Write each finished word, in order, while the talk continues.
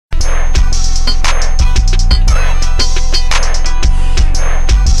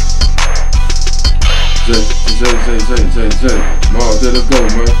J. Malldidit go,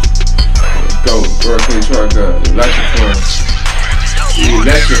 man. Go, Hurricane Truck got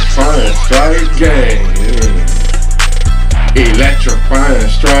electrifying strike gang. Electrifying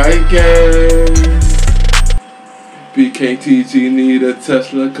strike gang. BKTG need a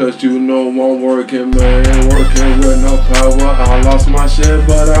Tesla, cause you know I'm working, man. Working with no power. I lost my shit,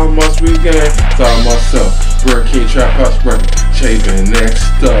 but I must regain. Tell myself, Hurricane Trap House breaking. Chapin next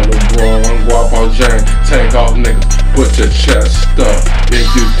up, LeBron, Guapo Jane. Tank off niggas, put your chest up. If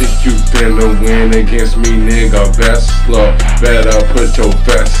you think you finna win against me, nigga, best luck. Better put your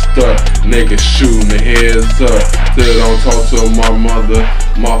vest up. Niggas shooting the heads up. Still don't talk to my mother,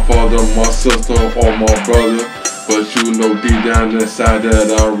 my father, my sister, or my brother. But you know deep down inside that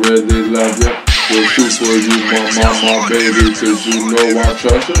I really love you. Will shoot for you, my baby, cause you know I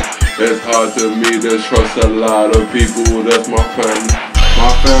trust you. It's hard to me to trust a lot of people, that's my family. My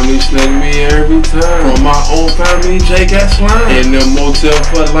family snake me every time. From my own family, Jay got slime. In the motel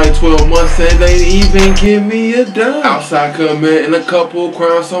for like 12 months and they even give me a dime. Outside committing a couple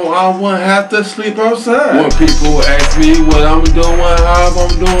crimes so I wouldn't have to sleep outside. When people ask me what I'm doing, how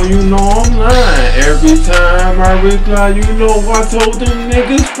I'm doing, you know I'm lying. Every time I reply, you know I told them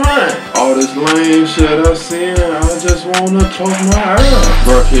niggas fine. All this lame shit I seen, I just wanna close my eyes.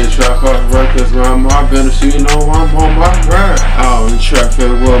 Working trap off records around my business, you know I'm on my grind. Out in traffic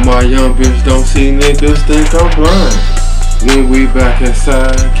with my young bitch, don't see niggas think I'm blind. When we back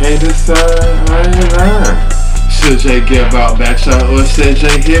inside, can't decide, I ain't lying. Should Jay give out back shot or should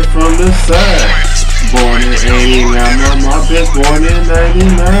Jay hit from the side? Born in 89, my bitch born in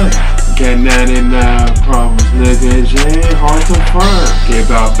 99. Got 99 problems, nigga, Jay ain't hard to find. Give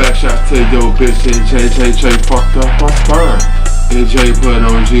out back shots to your bitch and Jay fucked up my spine. And Jay put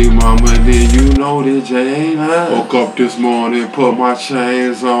on G mama, then you know that Jay ain't lying. Woke up this morning, put my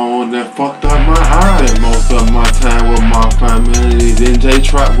chains on, and fucked up my eyes. Spent most of my time with my family, then Jay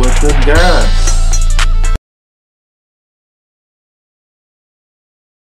trapped with the guys.